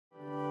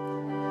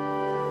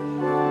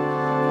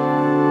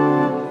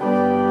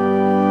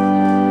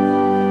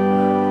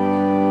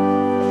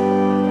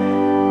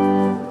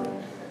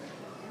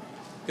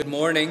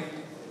morning.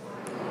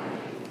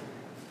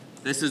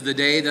 This is the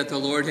day that the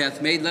Lord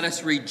hath made. Let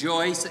us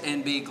rejoice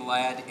and be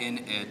glad in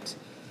it.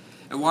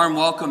 A warm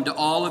welcome to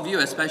all of you,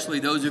 especially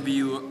those of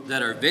you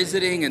that are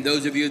visiting and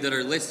those of you that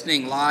are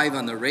listening live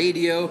on the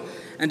radio.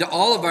 And to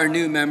all of our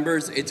new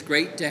members, it's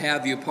great to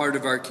have you part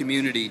of our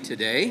community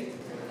today.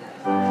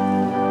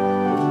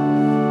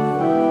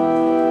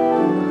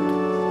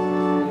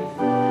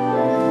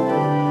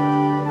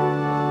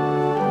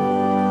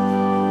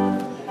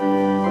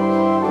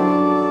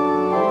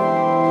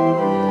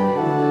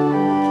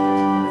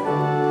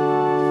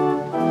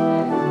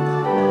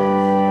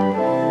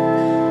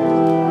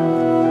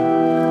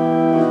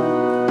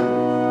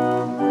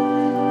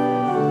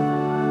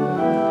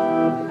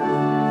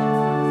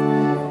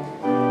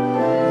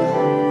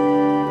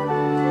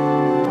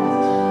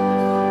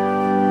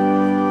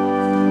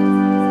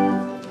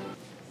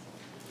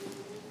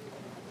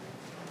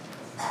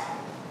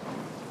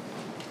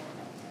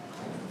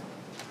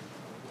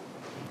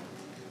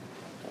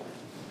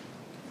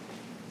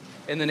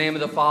 In the name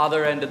of the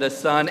Father, and of the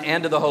Son,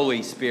 and of the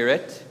Holy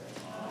Spirit.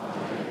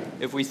 Amen.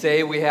 If we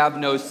say we have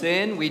no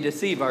sin, we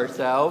deceive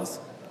ourselves,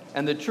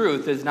 and the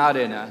truth is not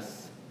in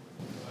us.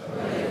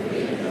 But if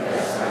we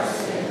confess our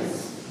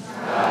sins,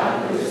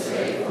 God, who is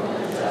faithful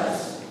and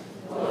just,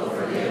 will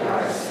forgive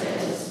our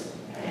sins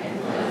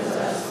and cleanse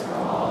us from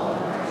all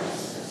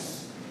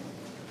unrighteousness.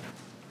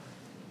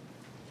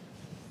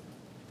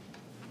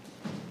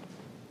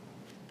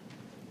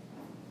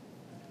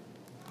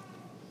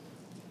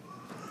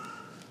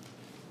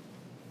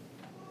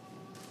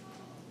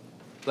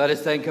 Let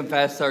us then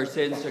confess our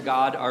sins to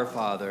God our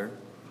Father.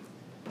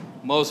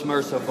 Most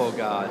merciful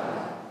God,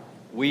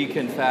 we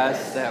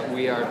confess that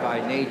we are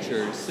by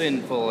nature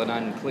sinful and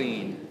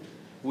unclean.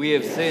 We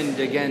have sinned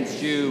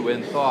against you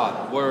in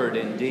thought, word,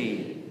 and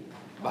deed,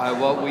 by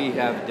what we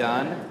have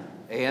done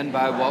and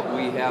by what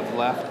we have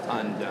left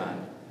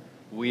undone.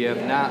 We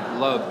have not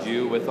loved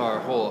you with our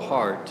whole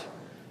heart.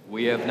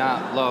 We have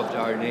not loved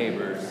our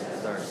neighbors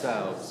as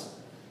ourselves.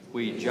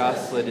 We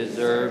justly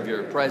deserve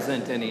your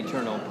present and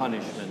eternal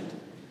punishment.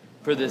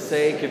 For the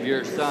sake of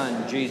your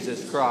Son,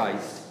 Jesus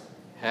Christ,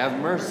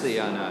 have mercy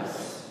on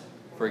us.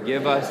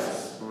 Forgive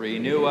us,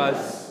 renew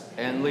us,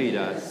 and lead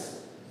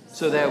us,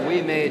 so that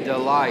we may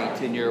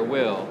delight in your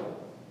will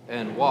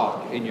and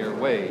walk in your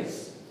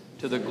ways,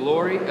 to the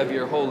glory of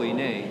your holy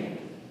name.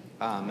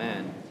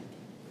 Amen.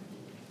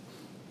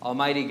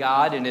 Almighty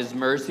God, in his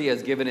mercy,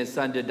 has given his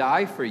Son to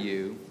die for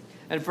you,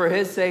 and for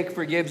his sake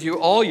forgives you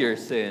all your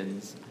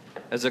sins.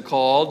 As a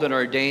called and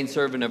ordained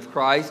servant of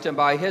Christ, and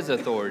by his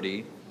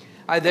authority,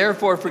 I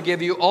therefore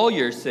forgive you all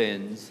your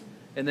sins,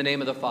 in the name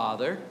of the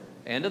Father,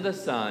 and of the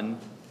Son,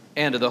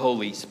 and of the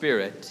Holy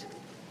Spirit.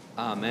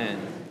 Amen.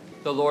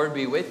 The Lord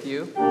be with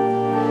you.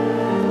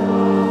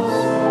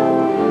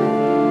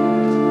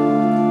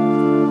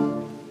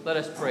 Let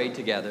us pray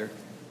together.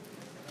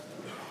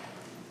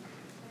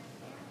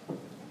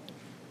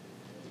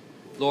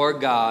 Lord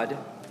God,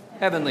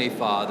 Heavenly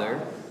Father,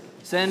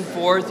 send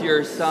forth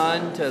your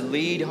Son to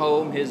lead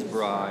home his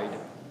bride,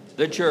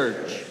 the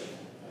church,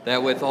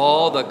 that with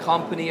all the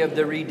company of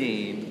the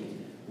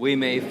redeemed, we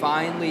may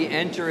finally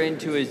enter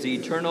into his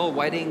eternal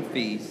wedding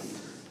feast,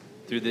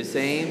 through the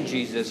same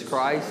Jesus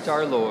Christ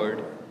our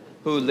Lord,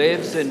 who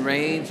lives and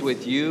reigns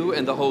with you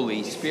and the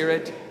Holy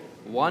Spirit,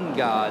 one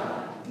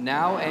God,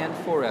 now and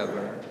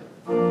forever.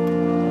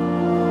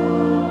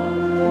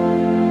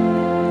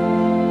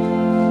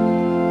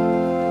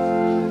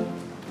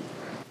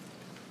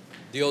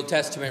 The Old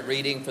Testament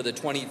reading for the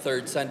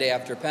 23rd Sunday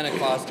after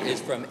Pentecost is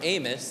from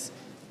Amos,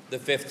 the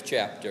 5th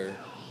chapter.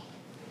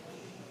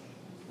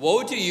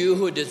 Woe to you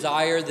who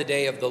desire the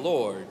day of the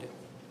Lord.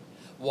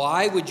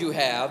 Why would you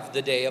have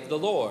the day of the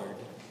Lord?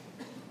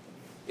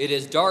 It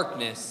is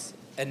darkness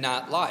and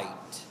not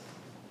light.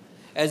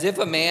 As if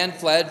a man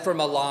fled from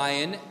a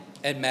lion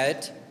and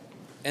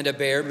a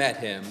bear met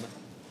him,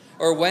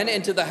 or went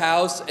into the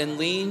house and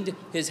leaned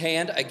his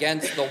hand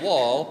against the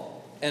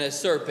wall, and a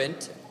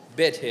serpent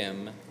bit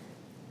him.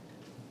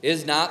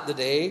 Is not the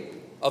day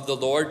of the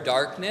Lord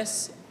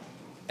darkness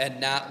and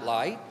not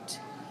light,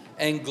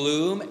 and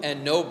gloom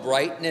and no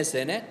brightness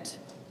in it?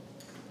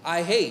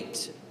 I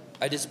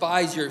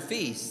despise your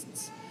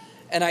feasts,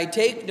 and I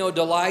take no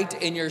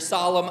delight in your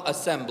solemn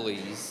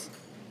assemblies.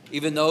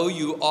 Even though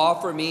you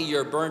offer me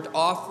your burnt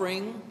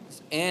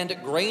offerings and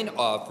grain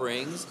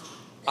offerings,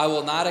 I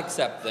will not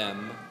accept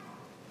them.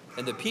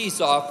 And the peace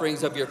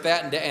offerings of your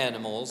fattened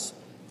animals,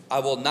 I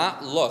will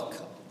not look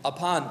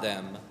upon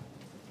them.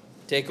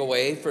 Take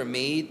away from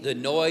me the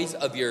noise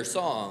of your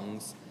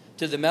songs.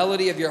 To the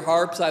melody of your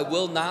harps I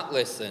will not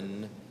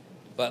listen,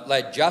 but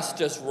let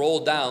justice roll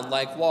down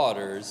like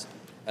waters,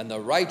 and the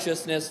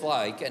righteousness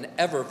like an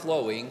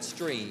ever-flowing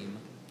stream.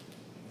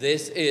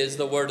 This is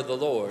the word of the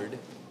Lord.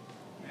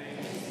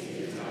 Thanks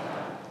be to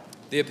God.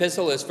 The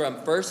epistle is from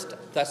 1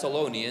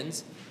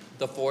 Thessalonians,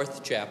 the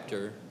 4th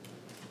chapter.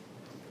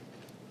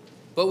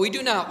 But we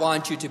do not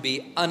want you to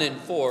be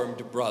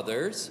uninformed,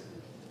 brothers,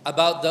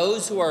 about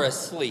those who are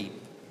asleep,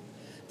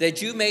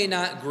 that you may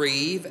not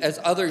grieve as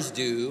others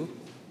do,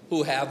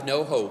 who have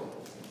no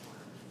hope.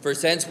 For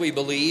since we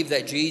believe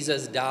that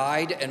Jesus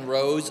died and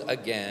rose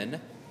again,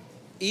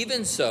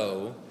 even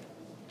so,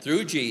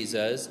 through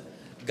Jesus,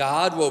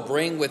 God will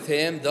bring with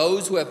him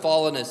those who have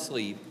fallen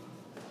asleep.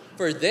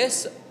 For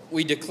this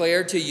we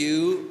declare to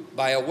you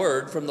by a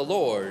word from the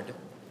Lord,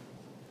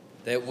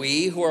 that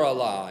we who are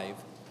alive,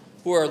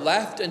 who are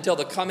left until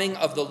the coming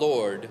of the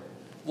Lord,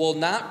 will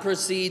not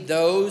precede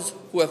those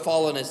who have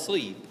fallen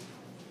asleep.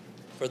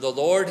 For the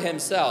Lord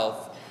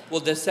himself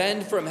will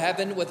descend from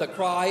heaven with a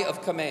cry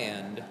of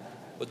command,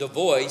 with the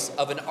voice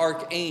of an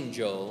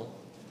archangel,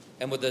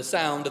 and with the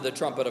sound of the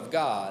trumpet of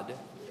God.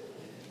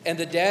 And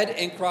the dead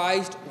in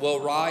Christ will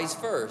rise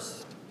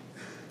first.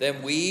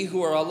 Then we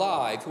who are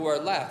alive, who are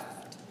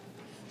left,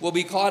 will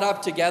be caught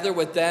up together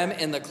with them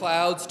in the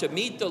clouds to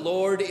meet the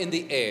Lord in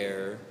the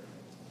air.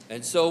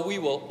 And so we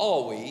will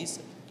always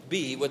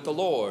be with the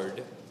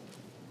Lord.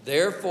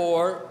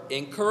 Therefore,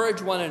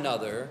 encourage one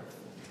another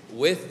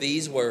with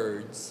these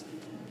words.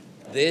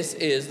 This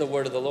is the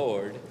word of the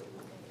Lord.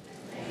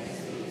 Thanks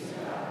be to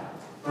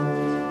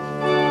God.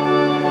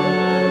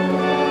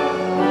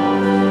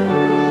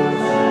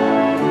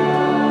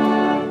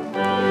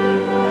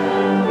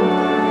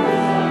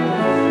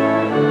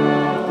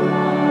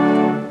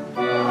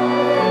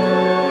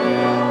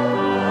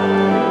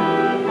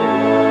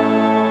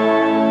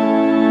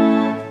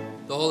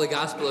 The Holy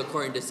Gospel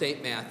according to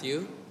St.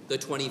 Matthew, the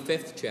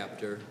 25th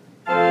chapter.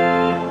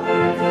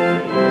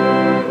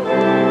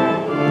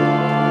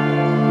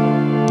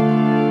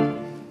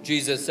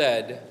 Jesus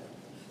said,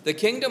 "The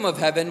kingdom of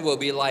heaven will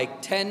be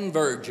like 10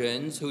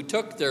 virgins who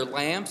took their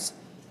lamps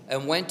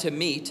and went to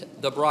meet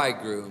the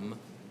bridegroom.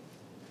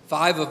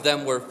 5 of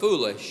them were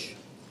foolish,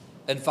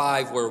 and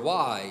 5 were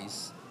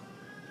wise.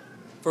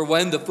 For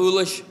when the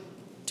foolish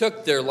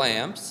took their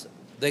lamps,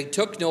 they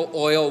took no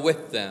oil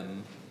with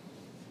them.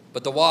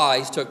 But the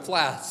wise took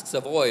flasks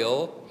of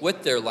oil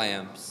with their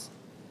lamps.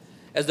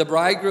 As the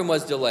bridegroom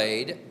was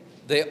delayed,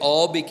 they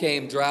all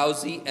became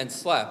drowsy and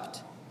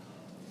slept.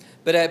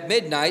 But at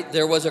midnight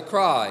there was a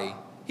cry,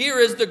 'Here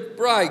is the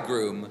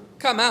bridegroom,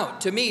 come out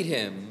to meet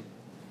him.'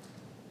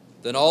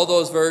 Then all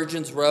those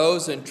virgins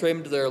rose and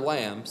trimmed their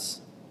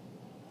lamps.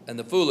 And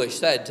the foolish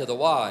said to the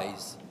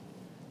wise,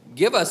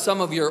 'Give us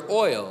some of your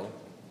oil,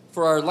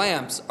 for our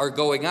lamps are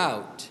going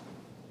out.'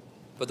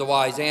 But the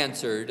wise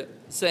answered,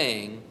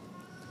 saying,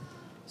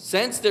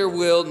 'Since there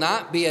will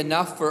not be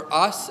enough for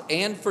us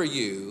and for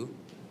you,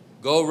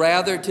 go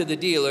rather to the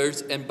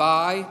dealers and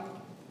buy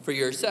for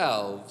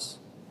yourselves.'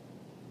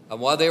 And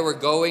while they were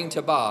going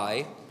to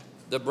buy,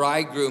 the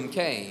bridegroom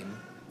came,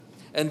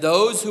 and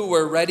those who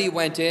were ready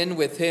went in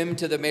with him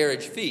to the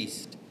marriage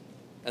feast,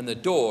 and the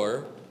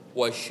door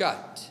was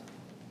shut.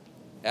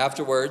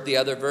 Afterward, the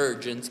other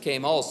virgins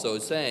came also,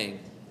 saying,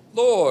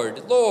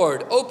 'Lord,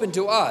 Lord, open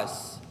to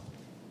us.'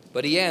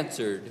 But he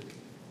answered,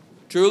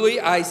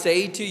 'Truly I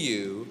say to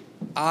you,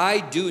 I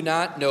do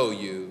not know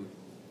you.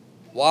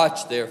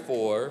 Watch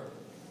therefore,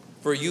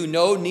 for you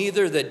know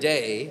neither the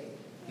day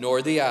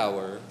nor the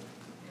hour.'"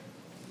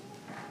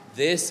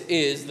 This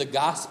is the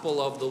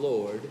gospel of the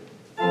Lord.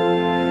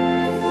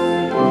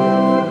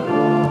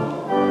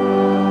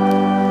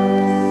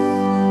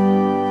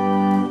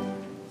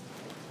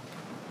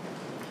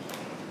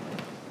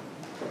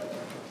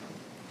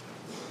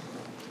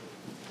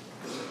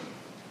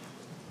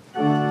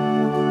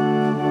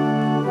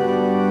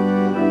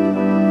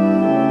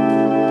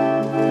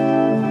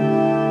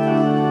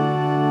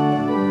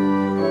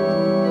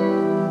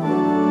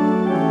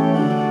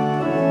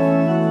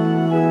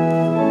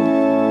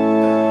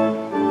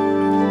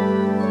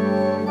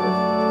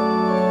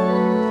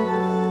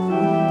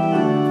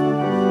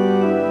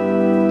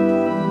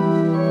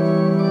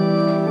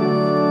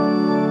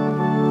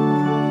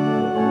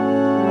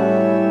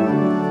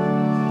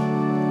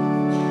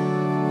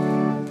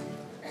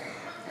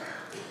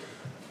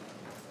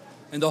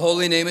 In the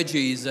holy name of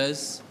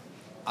Jesus,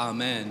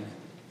 amen.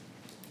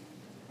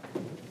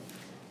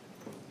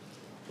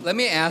 Let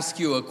me ask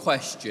you a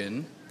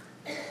question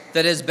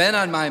that has been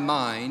on my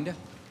mind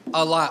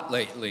a lot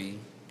lately.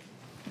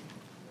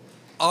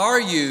 Are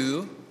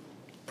you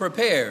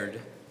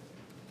prepared?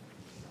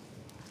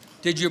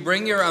 Did you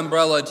bring your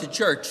umbrella to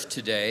church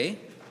today?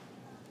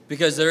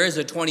 Because there is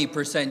a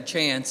 20%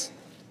 chance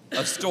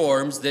of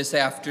storms this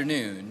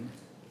afternoon.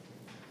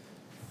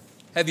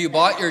 Have you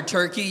bought your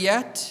turkey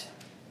yet?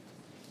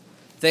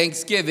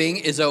 Thanksgiving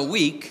is a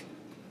week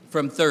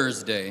from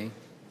Thursday.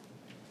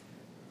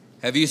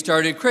 Have you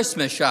started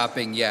Christmas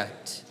shopping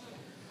yet?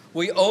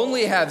 We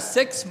only have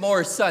 6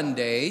 more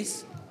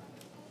Sundays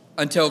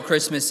until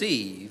Christmas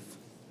Eve.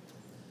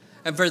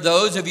 And for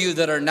those of you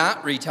that are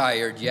not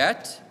retired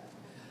yet,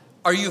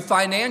 are you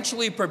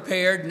financially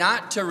prepared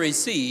not to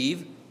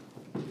receive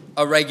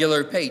a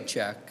regular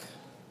paycheck?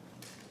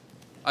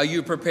 Are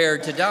you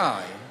prepared to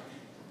die?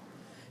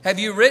 Have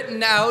you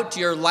written out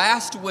your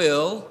last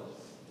will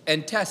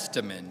and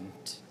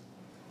testament?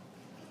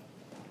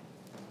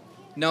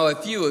 Now, a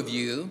few of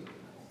you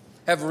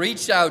have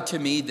reached out to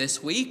me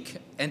this week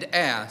and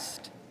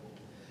asked,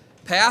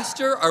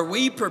 "Pastor, are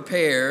we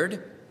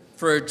prepared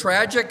for a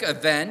tragic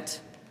event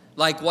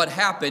like what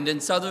happened in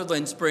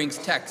Sutherland Springs,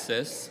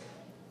 Texas,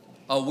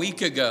 a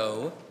week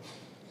ago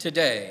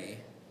today.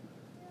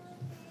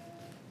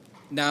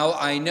 Now,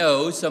 I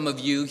know some of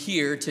you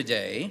here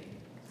today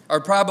are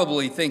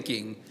probably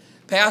thinking,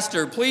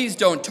 Pastor, please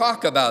don't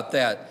talk about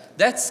that.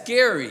 That's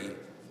scary,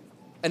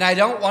 and I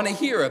don't want to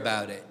hear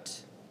about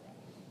it.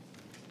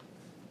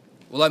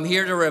 Well, I'm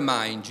here to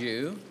remind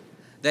you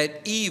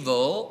that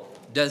evil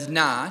does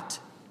not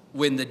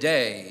win the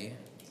day.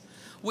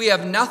 We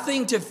have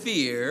nothing to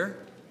fear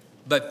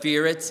but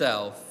fear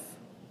itself.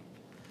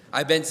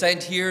 I've been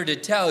sent here to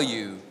tell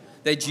you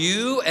that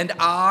you and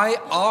I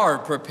are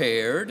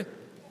prepared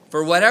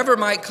for whatever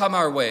might come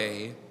our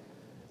way,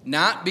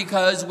 not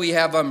because we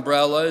have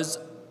umbrellas,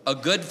 a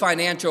good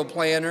financial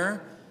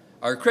planner,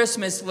 our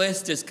Christmas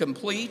list is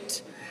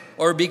complete,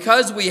 or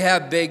because we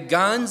have big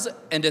guns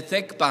and a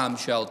thick bomb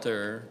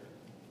shelter.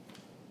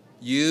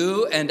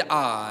 You and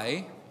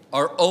I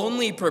are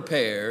only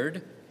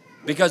prepared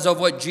because of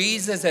what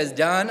Jesus has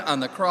done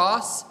on the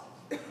cross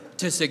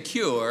to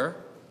secure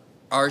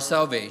our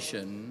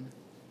salvation.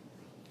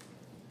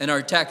 In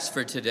our text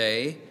for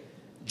today,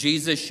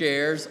 Jesus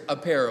shares a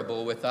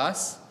parable with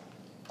us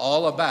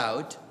all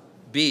about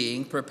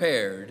being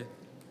prepared.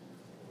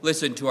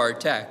 Listen to our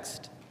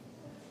text.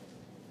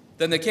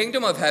 Then the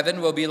kingdom of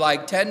heaven will be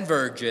like 10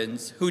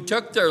 virgins who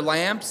took their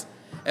lamps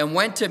and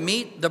went to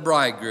meet the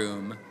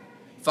bridegroom.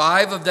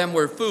 5 of them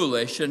were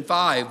foolish and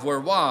 5 were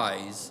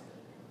wise.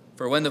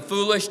 For when the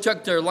foolish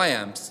took their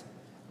lamps,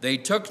 they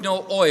took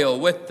no oil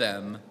with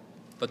them,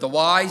 but the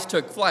wise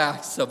took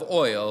flasks of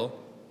oil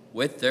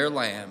with their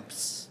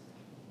lamps.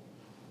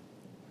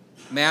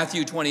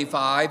 Matthew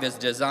 25 is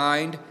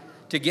designed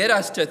to get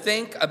us to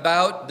think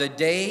about the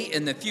day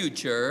in the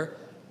future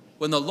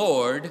when the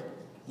Lord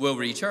will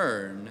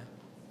return.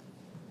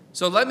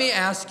 So let me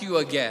ask you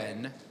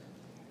again,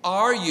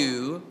 are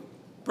you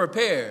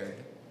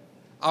prepared?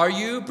 Are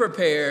you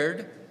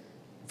prepared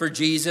for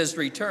Jesus'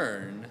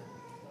 return?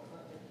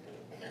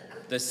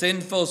 The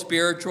sinful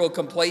spiritual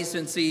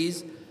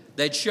complacencies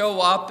that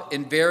show up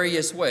in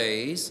various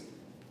ways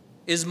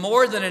is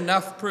more than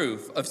enough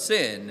proof of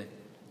sin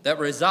that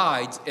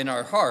resides in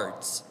our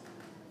hearts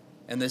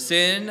and the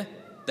sin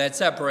that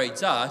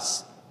separates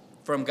us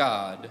from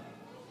God.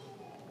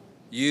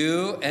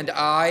 You and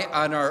I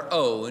on our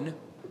own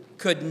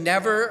could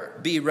never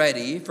be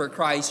ready for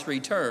Christ's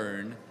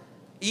return,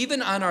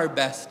 even on our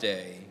best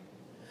day.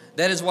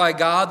 That is why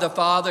God the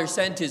Father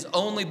sent his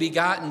only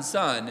begotten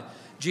Son,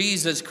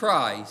 Jesus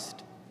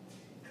Christ,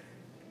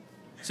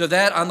 so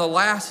that on the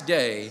last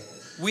day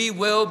we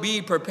will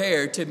be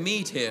prepared to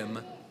meet him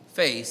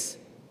face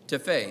to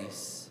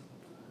face.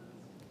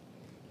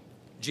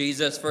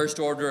 Jesus' first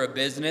order of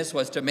business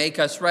was to make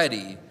us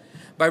ready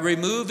by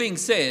removing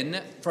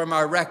sin from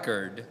our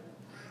record.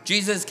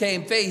 Jesus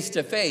came face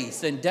to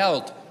face and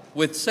dealt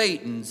with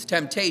Satan's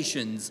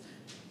temptations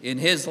in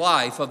his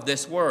life of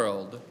this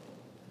world.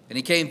 And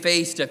he came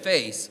face to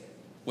face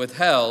with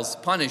hell's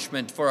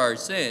punishment for our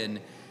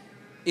sin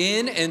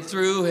in and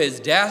through his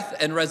death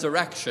and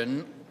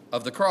resurrection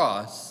of the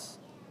cross.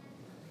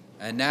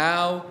 And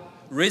now,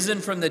 risen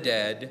from the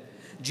dead,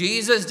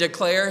 Jesus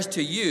declares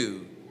to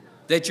you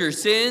that your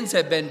sins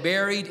have been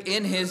buried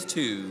in his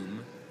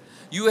tomb.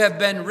 You have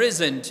been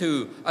risen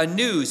to a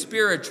new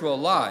spiritual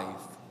life.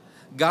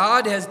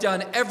 God has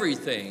done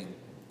everything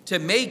to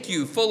make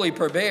you fully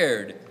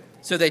prepared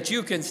so that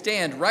you can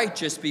stand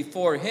righteous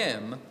before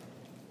him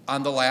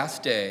on the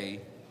last day.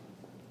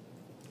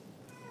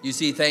 You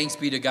see, thanks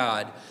be to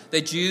God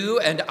that you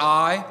and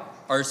I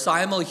are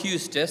simul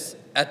justus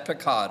et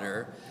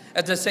peccator,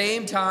 at the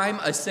same time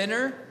a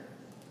sinner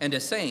and a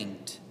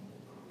saint.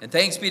 And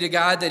thanks be to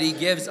God that he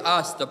gives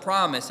us the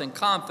promise and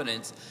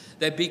confidence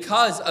that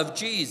because of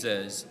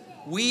Jesus,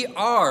 we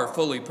are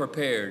fully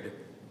prepared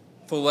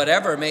for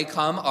whatever may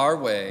come our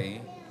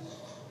way.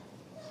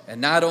 And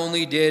not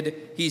only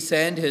did he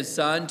send his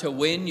Son to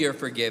win your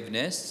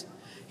forgiveness,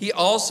 he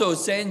also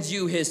sends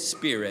you his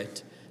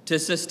Spirit to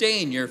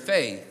sustain your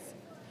faith.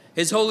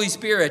 His Holy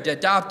Spirit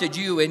adopted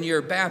you in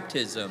your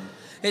baptism.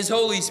 His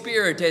Holy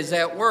Spirit is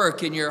at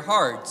work in your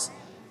hearts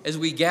as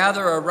we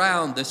gather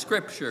around the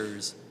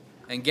Scriptures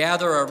and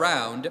gather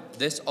around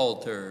this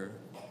altar.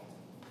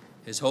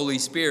 His Holy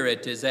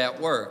Spirit is at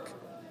work,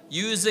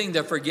 using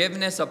the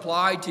forgiveness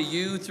applied to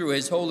you through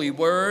his holy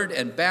word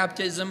and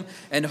baptism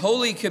and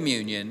Holy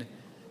Communion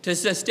to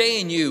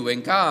sustain you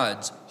in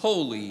God's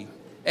holy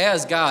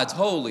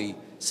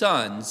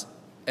sons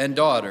and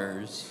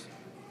daughters.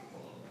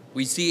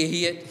 We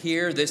see it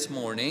here this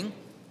morning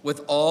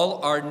with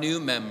all our new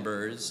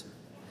members.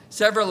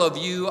 Several of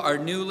you are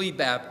newly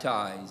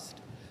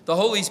baptized. The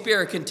Holy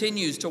Spirit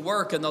continues to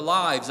work in the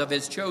lives of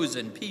his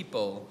chosen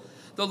people.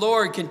 The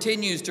Lord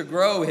continues to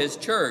grow his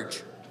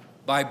church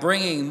by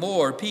bringing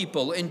more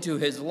people into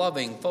his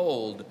loving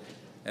fold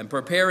and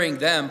preparing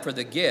them for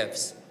the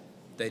gifts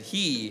that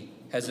he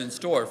has in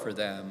store for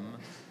them.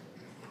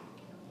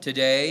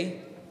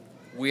 Today,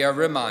 we are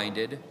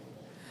reminded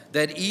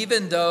that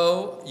even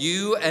though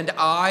you and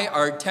I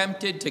are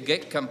tempted to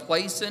get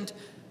complacent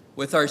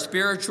with our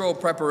spiritual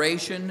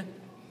preparation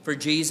for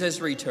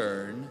Jesus'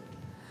 return.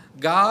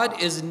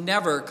 God is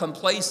never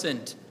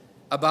complacent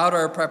about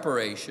our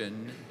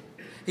preparation.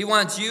 He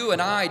wants you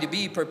and I to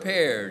be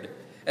prepared,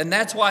 and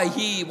that's why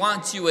he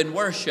wants you in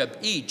worship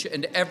each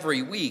and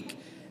every week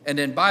and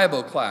in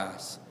Bible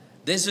class.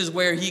 This is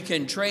where he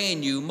can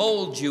train you,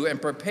 mold you,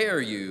 and prepare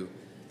you,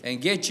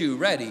 and get you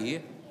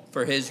ready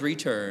for his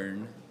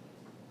return.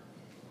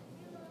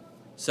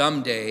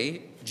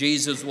 Someday,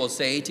 Jesus will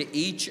say to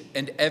each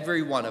and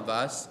every one of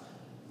us,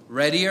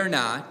 ready or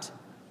not,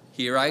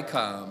 here I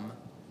come.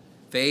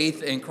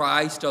 Faith in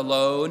Christ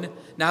alone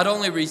not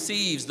only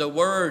receives the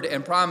word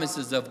and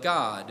promises of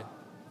God,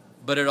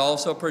 but it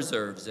also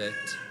preserves it.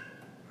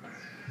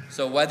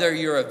 So whether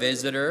you're a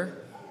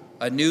visitor,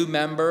 a new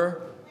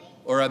member,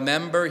 or a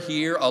member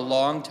here a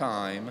long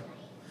time,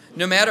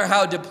 no matter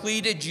how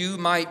depleted you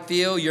might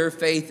feel your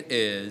faith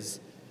is,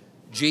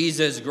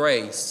 Jesus'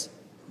 grace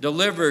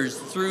delivers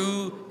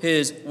through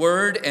his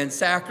word and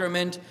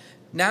sacrament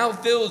now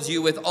fills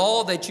you with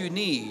all that you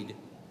need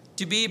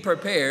to be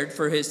prepared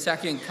for his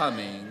second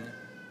coming.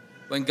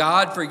 When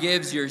God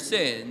forgives your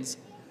sins,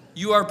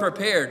 you are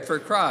prepared for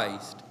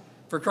Christ.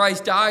 For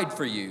Christ died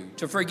for you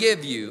to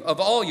forgive you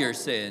of all your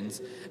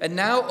sins and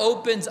now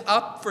opens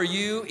up for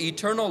you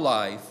eternal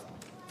life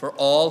for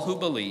all who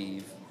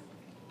believe.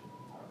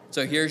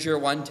 So here's your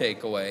one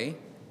takeaway.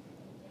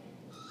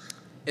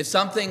 If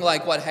something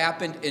like what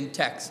happened in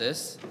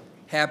Texas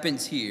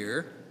happens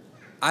here,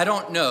 I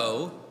don't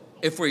know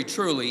if we're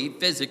truly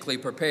physically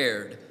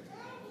prepared.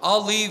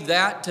 I'll leave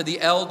that to the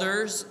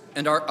elders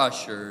and our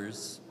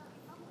ushers.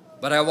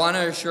 But I want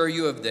to assure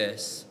you of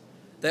this,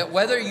 that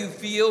whether you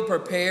feel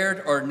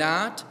prepared or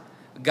not,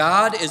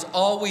 God is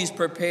always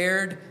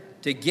prepared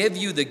to give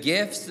you the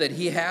gifts that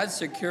he has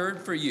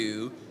secured for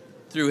you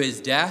through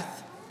his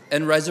death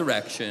and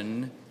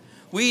resurrection.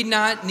 We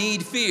not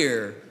need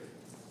fear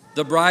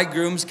the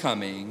bridegroom's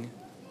coming.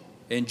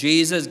 And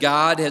Jesus,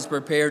 God, has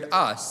prepared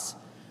us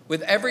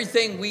with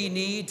everything we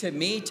need to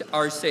meet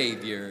our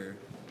Savior.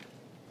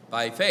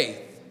 By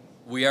faith,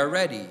 we are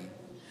ready.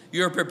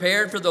 You are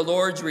prepared for the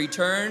Lord's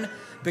return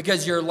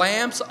because your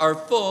lamps are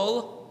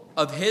full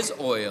of his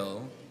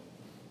oil.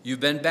 You've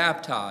been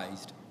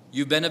baptized.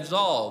 You've been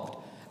absolved.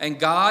 And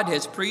God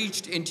has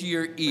preached into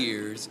your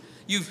ears.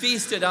 You've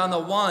feasted on the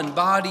one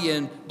body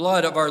and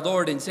blood of our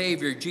Lord and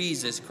Savior,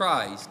 Jesus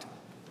Christ.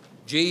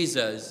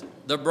 Jesus,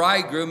 the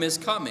bridegroom, is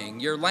coming.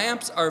 Your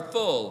lamps are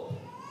full,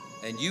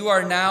 and you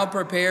are now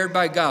prepared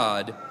by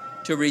God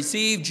to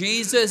receive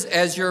Jesus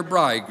as your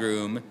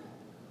bridegroom,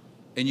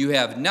 and you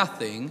have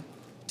nothing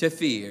to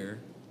fear.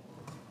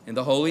 In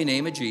the holy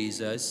name of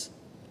Jesus,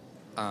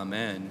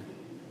 amen.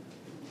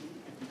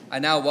 I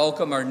now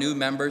welcome our new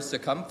members to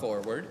come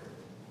forward.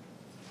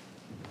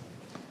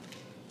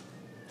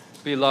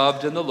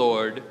 Beloved in the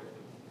Lord,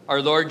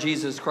 our Lord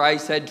Jesus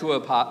Christ said to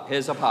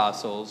his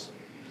apostles,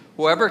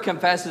 whoever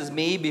confesses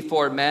me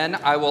before men,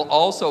 I will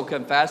also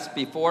confess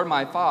before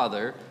my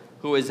Father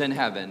who is in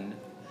heaven.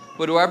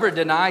 But whoever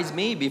denies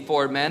me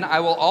before men, I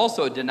will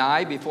also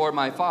deny before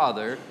my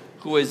Father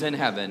who is in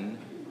heaven.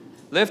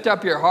 Lift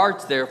up your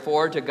hearts,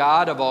 therefore, to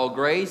God of all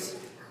grace,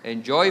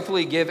 and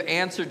joyfully give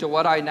answer to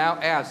what I now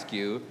ask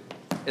you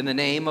in the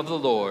name of the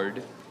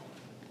Lord.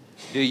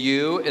 Do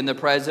you, in the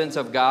presence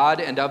of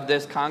God and of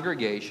this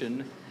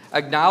congregation,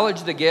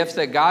 acknowledge the gifts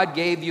that God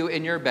gave you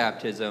in your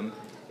baptism?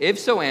 If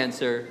so,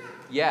 answer,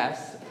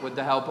 yes, with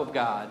the help of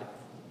God.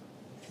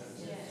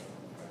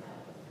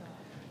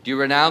 Do you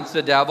renounce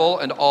the devil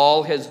and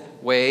all his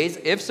ways?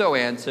 If so,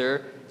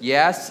 answer,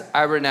 yes,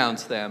 I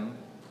renounce them.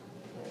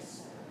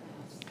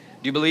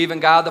 Do you believe in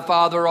God the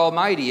Father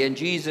Almighty and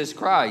Jesus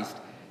Christ,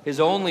 his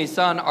only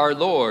Son, our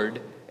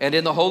Lord, and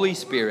in the Holy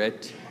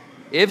Spirit?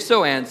 If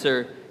so,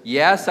 answer,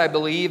 yes, I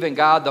believe in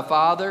God the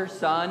Father,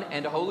 Son,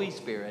 and Holy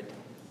Spirit.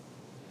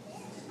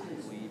 I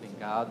believe in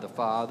God the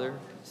Father,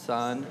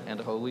 Son, and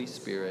Holy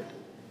Spirit.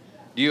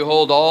 Do you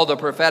hold all the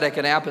prophetic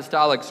and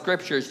apostolic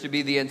scriptures to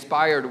be the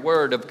inspired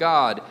word of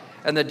God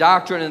and the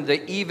doctrine of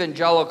the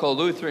Evangelical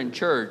Lutheran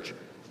Church,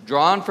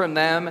 drawn from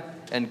them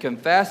and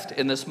confessed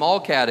in the small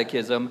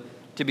catechism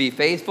to be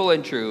faithful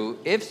and true?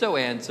 If so,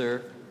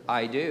 answer,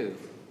 I do.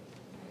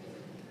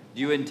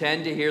 Do you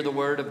intend to hear the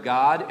word of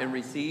God and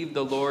receive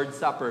the Lord's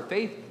Supper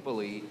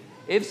faithfully?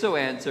 If so,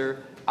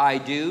 answer, I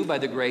do by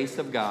the grace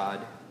of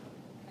God.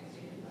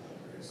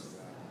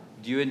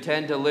 Do you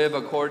intend to live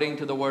according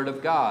to the word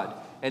of God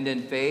and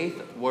in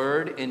faith,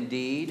 word, and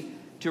deed,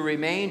 to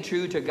remain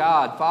true to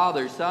God,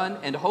 Father, Son,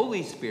 and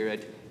Holy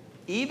Spirit,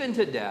 even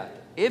to death?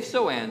 If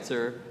so,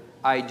 answer,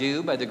 I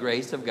do by the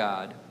grace of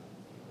God.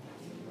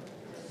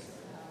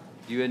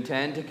 Do you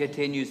intend to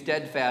continue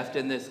steadfast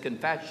in this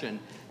confession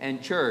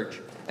and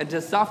church, and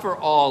to suffer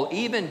all,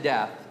 even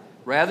death,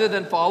 rather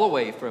than fall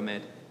away from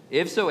it?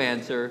 If so,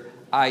 answer,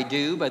 I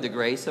do by the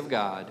grace of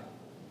God.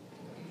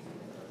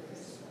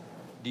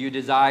 Do you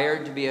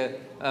desire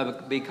to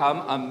become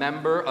a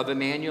member of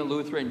Immanuel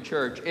Lutheran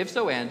Church? If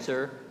so,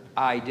 answer,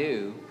 I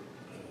do.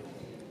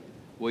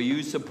 Will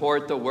you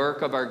support the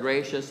work of our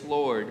gracious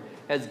Lord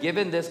has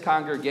given this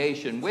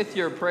congregation with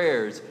your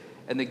prayers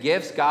and the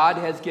gifts God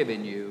has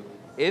given you?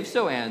 If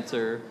so,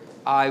 answer,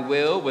 I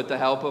will, with the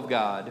help of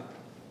God.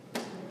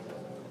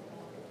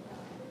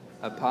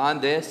 Upon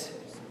this,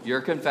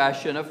 your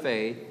confession of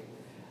faith,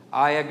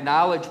 I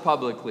acknowledge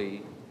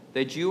publicly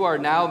that you are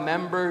now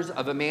members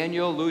of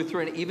Immanuel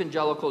Lutheran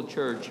Evangelical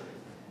Church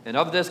and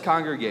of this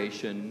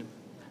congregation.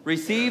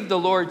 Receive the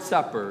Lord's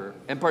Supper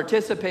and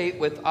participate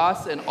with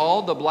us in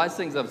all the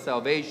blessings of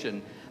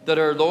salvation that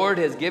our Lord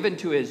has given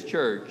to his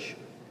church.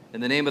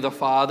 In the name of the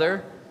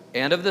Father,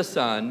 and of the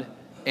Son,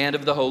 and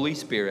of the Holy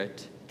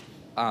Spirit.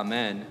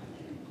 Amen.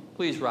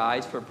 Please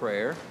rise for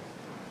prayer.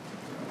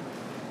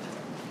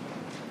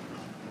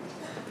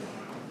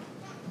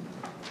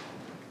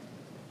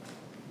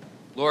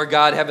 Lord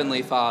God,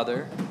 Heavenly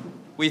Father,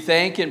 we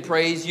thank and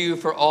praise you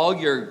for all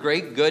your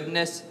great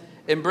goodness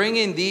in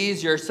bringing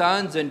these, your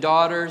sons and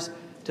daughters,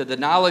 to the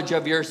knowledge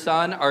of your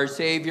Son, our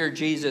Savior,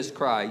 Jesus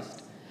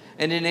Christ,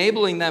 and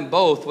enabling them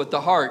both with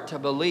the heart to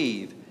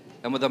believe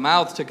and with the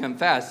mouth to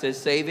confess his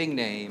saving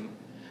name.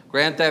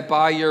 Grant that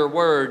by your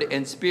word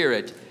and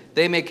spirit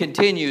they may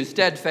continue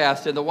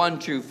steadfast in the one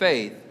true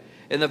faith,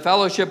 in the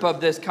fellowship of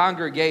this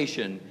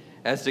congregation,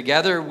 as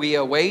together we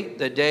await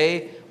the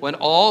day when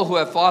all who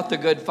have fought the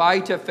good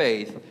fight of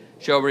faith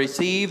shall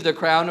receive the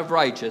crown of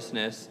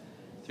righteousness.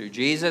 Through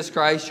Jesus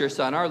Christ, your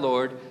Son, our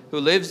Lord, who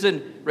lives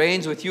and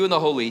reigns with you in the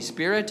Holy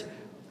Spirit,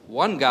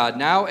 one God,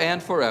 now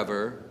and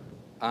forever.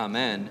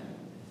 Amen.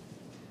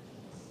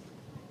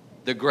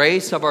 The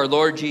grace of our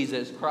Lord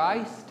Jesus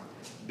Christ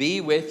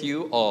be with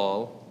you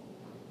all.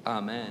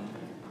 Amen.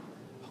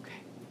 Okay,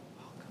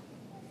 welcome.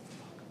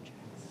 Welcome,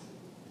 Jackson.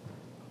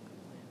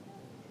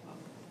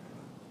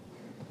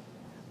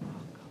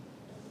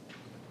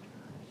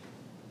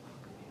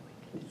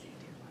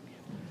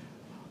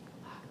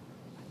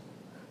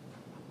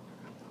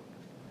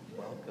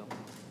 Welcome.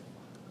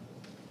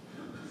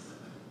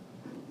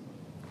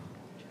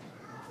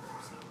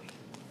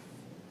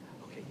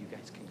 Okay, you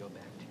guys can go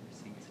back to your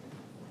seats now.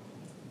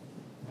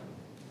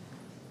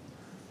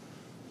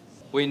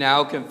 We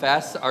now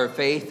confess our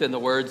faith in the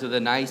words of the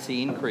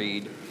Nicene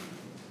Creed.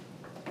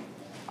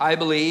 I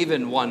believe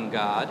in one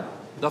God,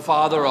 the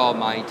Father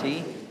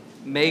Almighty,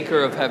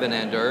 maker of heaven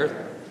and earth,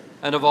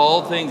 and of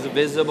all things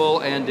visible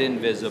and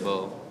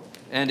invisible,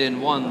 and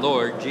in one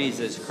Lord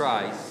Jesus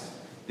Christ,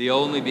 the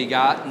only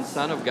begotten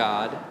Son of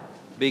God,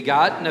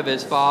 begotten of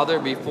his Father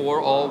before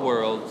all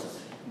worlds,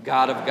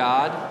 God of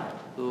God,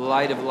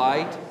 light of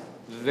light,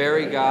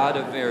 very God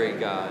of very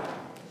God,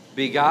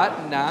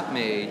 begotten, not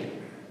made,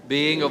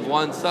 being of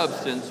one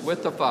substance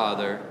with the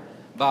Father,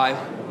 by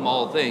whom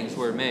all things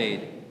were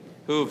made,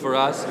 who for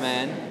us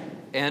men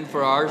and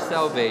for our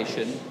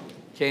salvation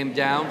came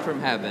down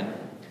from heaven,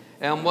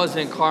 and was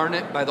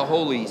incarnate by the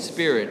Holy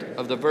Spirit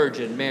of the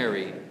Virgin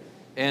Mary,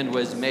 and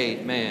was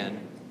made man,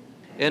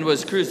 and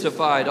was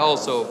crucified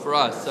also for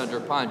us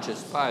under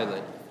Pontius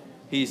Pilate.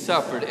 He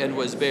suffered and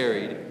was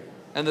buried,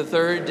 and the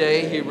third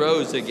day he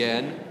rose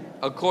again,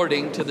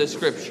 according to the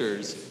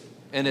Scriptures,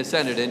 and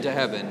ascended into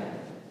heaven,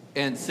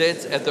 and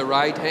sits at the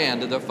right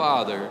hand of the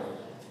Father,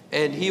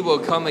 and he will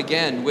come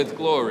again with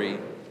glory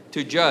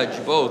to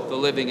judge both the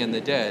living and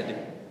the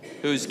dead,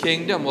 whose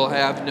kingdom will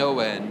have no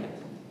end.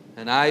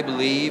 And I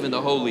believe in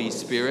the Holy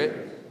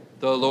Spirit,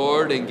 the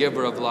Lord and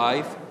giver of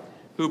life,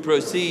 who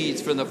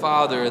proceeds from the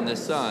Father and the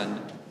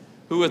Son,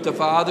 who with the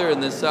Father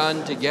and the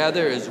Son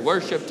together is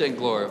worshipped and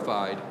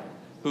glorified,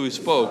 who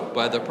spoke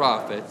by the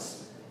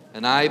prophets.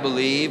 And I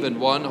believe in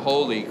one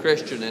holy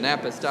Christian and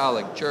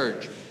apostolic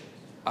church.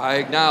 I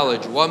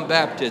acknowledge one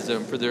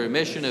baptism for the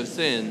remission of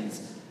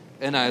sins,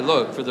 and I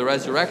look for the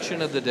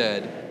resurrection of the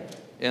dead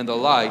and the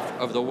life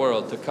of the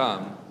world to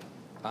come.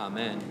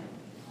 Amen.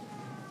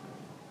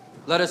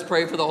 Let us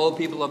pray for the whole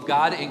people of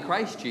God in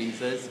Christ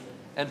Jesus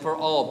and for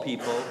all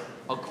people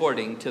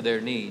according to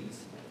their needs.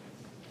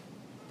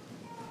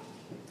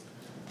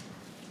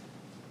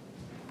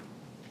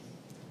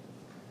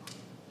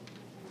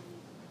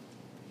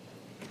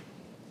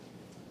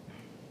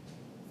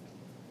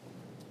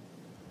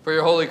 For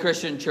your holy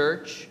Christian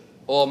church,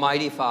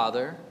 Almighty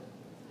Father,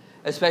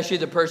 especially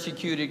the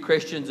persecuted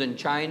Christians in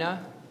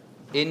China,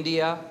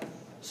 India,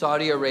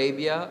 Saudi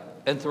Arabia,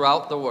 and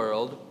throughout the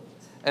world,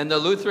 and the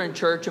Lutheran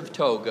Church of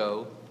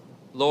Togo,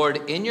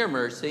 Lord, in your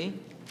mercy,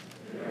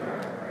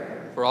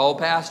 for all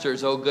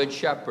pastors, O Good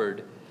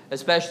Shepherd,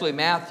 especially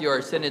Matthew,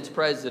 our Synod's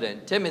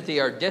president, Timothy,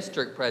 our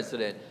district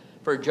president,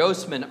 for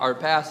Josman, our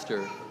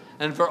pastor,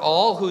 and for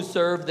all who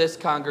serve this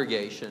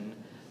congregation,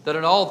 that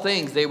in all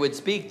things they would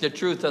speak the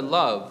truth in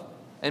love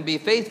and be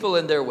faithful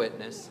in their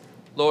witness.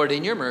 Lord,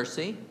 in your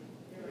mercy,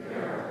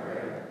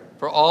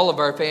 for all of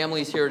our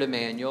families here at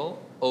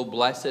Immanuel, O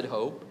blessed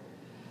hope,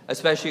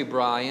 especially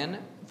Brian,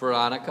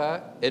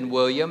 Veronica, and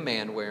William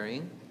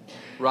Manwaring,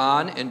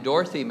 Ron and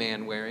Dorothy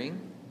Manwaring,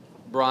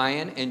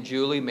 Brian and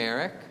Julie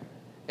Merrick,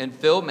 and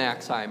Phil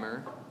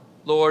Maxheimer.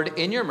 Lord,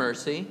 in your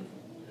mercy,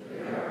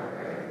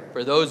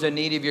 for those in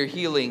need of your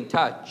healing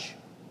touch,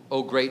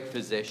 O great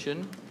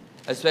physician,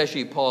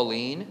 especially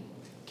Pauline,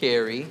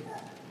 Carrie,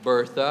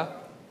 Bertha,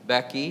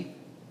 Becky,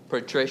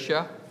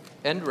 Patricia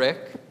and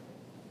Rick,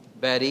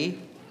 Betty,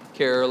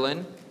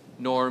 Carolyn,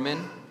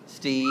 Norman,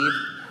 Steve,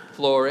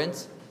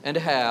 Florence, and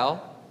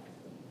Hal,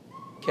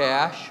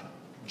 Cash,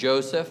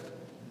 Joseph,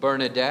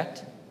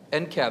 Bernadette,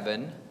 and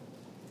Kevin,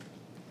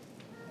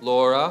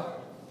 Laura,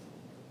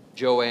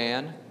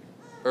 Joanne,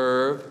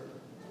 Irv,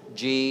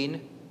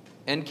 Jean,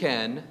 and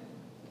Ken.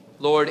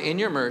 Lord, in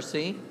your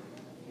mercy,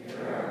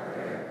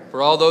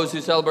 for all those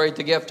who celebrate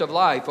the gift of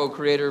life, O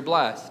Creator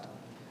blessed,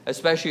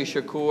 especially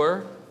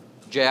Shakur,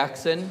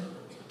 Jackson,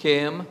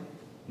 Kim,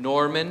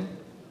 Norman,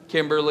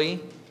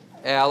 Kimberly,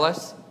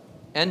 Alice,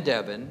 and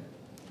Devin.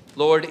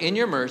 Lord, in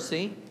your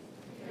mercy,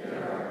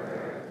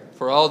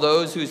 for all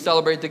those who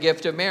celebrate the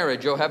gift of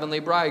marriage, O Heavenly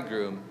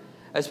Bridegroom,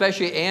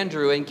 especially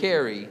Andrew and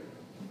Carrie.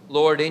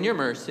 Lord, in your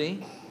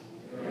mercy,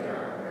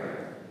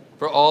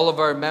 for all of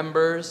our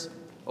members,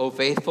 O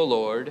faithful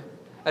Lord,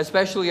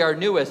 especially our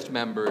newest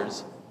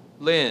members,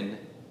 Lynn,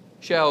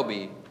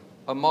 Shelby,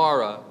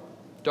 Amara,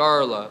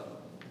 Darla,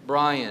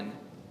 Brian,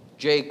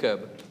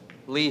 Jacob,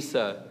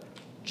 Lisa,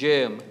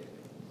 Jim,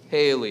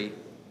 Haley,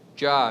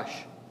 Josh,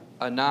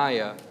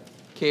 Anaya,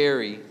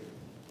 Carrie,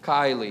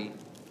 Kylie,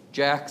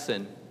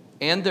 Jackson,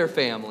 and their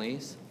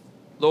families.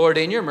 Lord,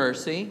 in your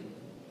mercy,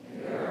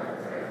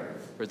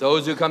 for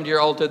those who come to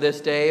your altar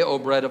this day, O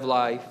bread of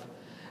life,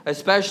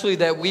 especially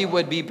that we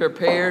would be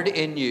prepared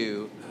in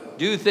you,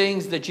 do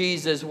things the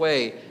Jesus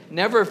way,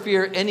 never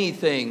fear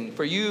anything,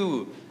 for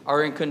you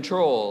are in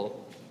control.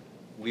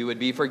 We would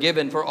be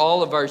forgiven for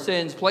all of our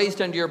sins,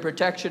 placed under your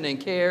protection and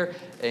care,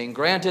 and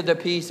granted the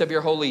peace of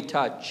your holy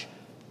touch.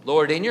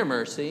 Lord, in your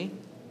mercy,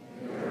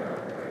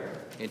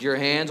 into your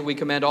hands we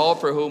commend all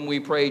for whom we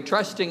pray,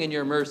 trusting in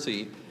your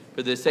mercy,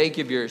 for the sake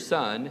of your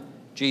Son,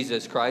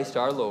 Jesus Christ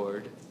our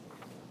Lord.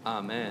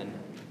 Amen.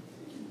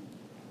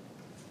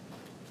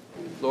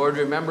 Lord,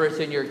 remember us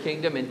in your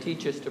kingdom and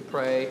teach us to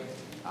pray,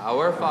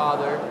 Our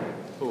Father,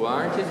 who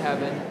art in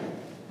heaven,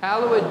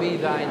 hallowed be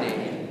thy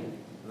name.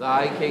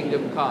 Thy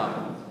kingdom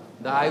come,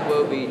 thy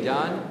will be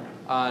done,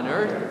 on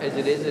earth as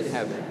it is in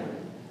heaven.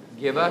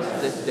 Give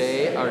us this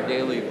day our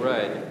daily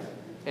bread,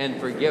 and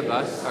forgive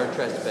us our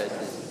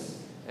trespasses,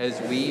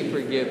 as we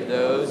forgive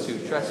those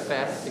who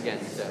trespass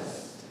against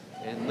us.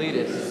 And lead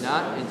us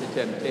not into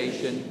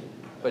temptation,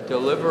 but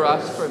deliver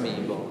us from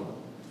evil.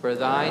 For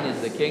thine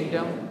is the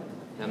kingdom,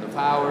 and the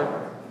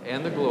power,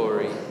 and the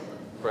glory,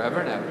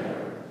 forever and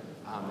ever.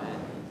 Amen.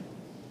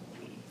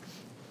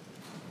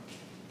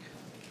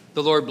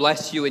 The Lord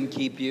bless you and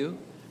keep you.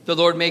 The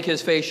Lord make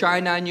his face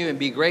shine on you and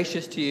be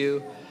gracious to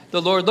you.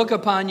 The Lord look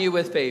upon you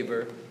with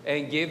favor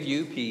and give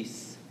you peace.